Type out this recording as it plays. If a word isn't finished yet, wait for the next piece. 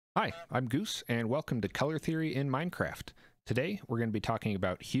Hi, I'm Goose, and welcome to Color Theory in Minecraft. Today, we're going to be talking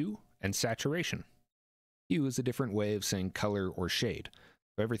about hue and saturation. Hue is a different way of saying color or shade.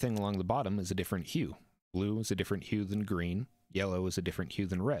 So everything along the bottom is a different hue. Blue is a different hue than green. Yellow is a different hue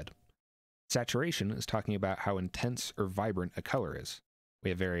than red. Saturation is talking about how intense or vibrant a color is. We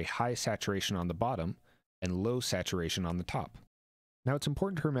have very high saturation on the bottom and low saturation on the top. Now, it's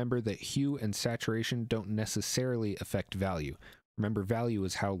important to remember that hue and saturation don't necessarily affect value. Remember, value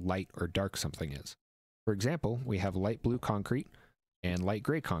is how light or dark something is. For example, we have light blue concrete and light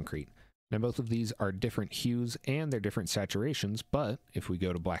gray concrete. Now, both of these are different hues and they're different saturations, but if we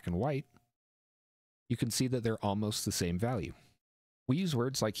go to black and white, you can see that they're almost the same value. We use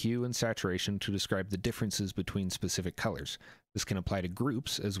words like hue and saturation to describe the differences between specific colors. This can apply to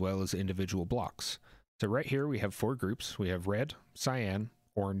groups as well as individual blocks. So right here we have 4 groups. We have red, cyan,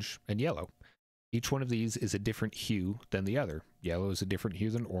 orange, and yellow. Each one of these is a different hue than the other. Yellow is a different hue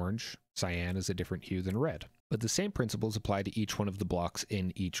than orange. Cyan is a different hue than red. But the same principles apply to each one of the blocks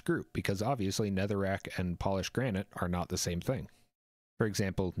in each group, because obviously netherrack and polished granite are not the same thing. For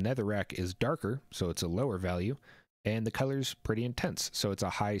example, netherrack is darker, so it's a lower value, and the color's pretty intense, so it's a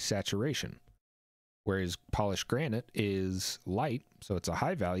high saturation. Whereas polished granite is light, so it's a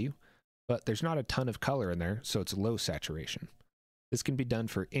high value, but there's not a ton of color in there, so it's low saturation. This can be done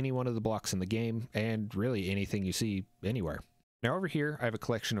for any one of the blocks in the game, and really anything you see anywhere. Now over here, I have a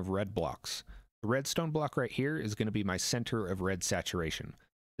collection of red blocks. The redstone block right here is going to be my center of red saturation.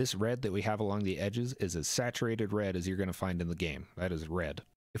 This red that we have along the edges is as saturated red as you're going to find in the game. That is red.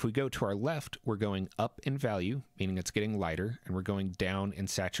 If we go to our left, we're going up in value, meaning it's getting lighter, and we're going down in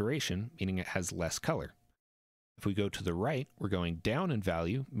saturation, meaning it has less color. If we go to the right, we're going down in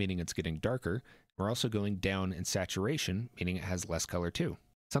value, meaning it's getting darker. We're also going down in saturation, meaning it has less color too.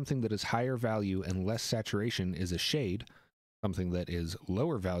 Something that is higher value and less saturation is a shade. Something that is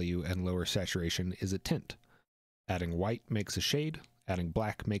lower value and lower saturation is a tint. Adding white makes a shade, adding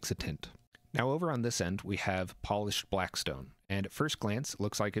black makes a tint. Now over on this end, we have polished blackstone. And at first glance, it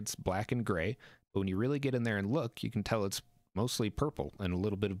looks like it's black and gray, but when you really get in there and look, you can tell it's mostly purple and a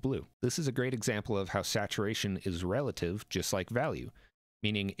little bit of blue. This is a great example of how saturation is relative, just like value.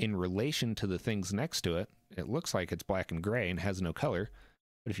 Meaning in relation to the things next to it, it looks like it's black and gray and has no color,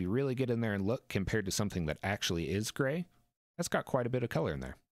 but if you really get in there and look compared to something that actually is gray, that's got quite a bit of color in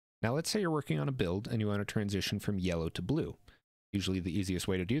there. Now let's say you're working on a build and you want to transition from yellow to blue. Usually the easiest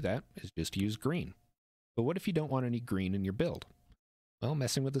way to do that is just to use green. But what if you don't want any green in your build? Well,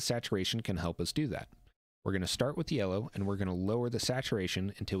 messing with the saturation can help us do that. We're going to start with yellow and we're going to lower the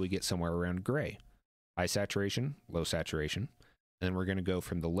saturation until we get somewhere around gray. High saturation, low saturation. Then we're going to go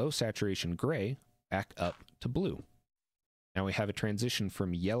from the low saturation gray back up to blue. Now we have a transition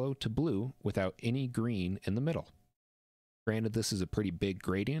from yellow to blue without any green in the middle. Granted, this is a pretty big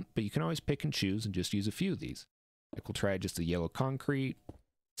gradient, but you can always pick and choose and just use a few of these. Like we'll try just the yellow concrete,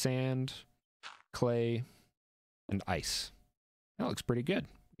 sand, clay, and ice. That looks pretty good.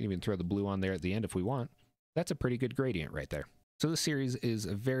 You can even throw the blue on there at the end if we want. That's a pretty good gradient right there. So this series is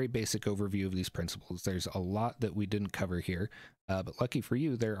a very basic overview of these principles. There's a lot that we didn't cover here, but lucky for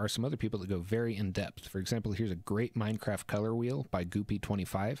you, there are some other people that go very in-depth. For example, here's a great Minecraft color wheel by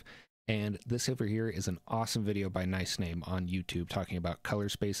Goopy25, and this over here is an awesome video by Nice Name on YouTube talking about color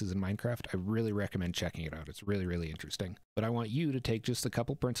spaces in Minecraft. I really recommend checking it out. It's really, really interesting. But I want you to take just a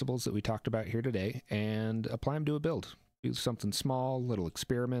couple principles that we talked about here today and apply them to a build. Do something small, little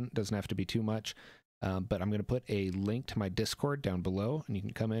experiment, doesn't have to be too much. But I'm going to put a link to my Discord down below, and you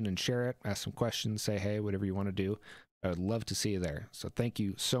can come in and share it, ask some questions, say hey, whatever you want to do. I would love to see you there. So thank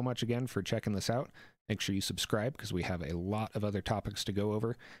you so much again for checking this out. Make sure you subscribe because we have a lot of other topics to go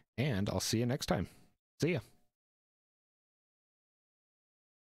over, and I'll see you next time. See ya.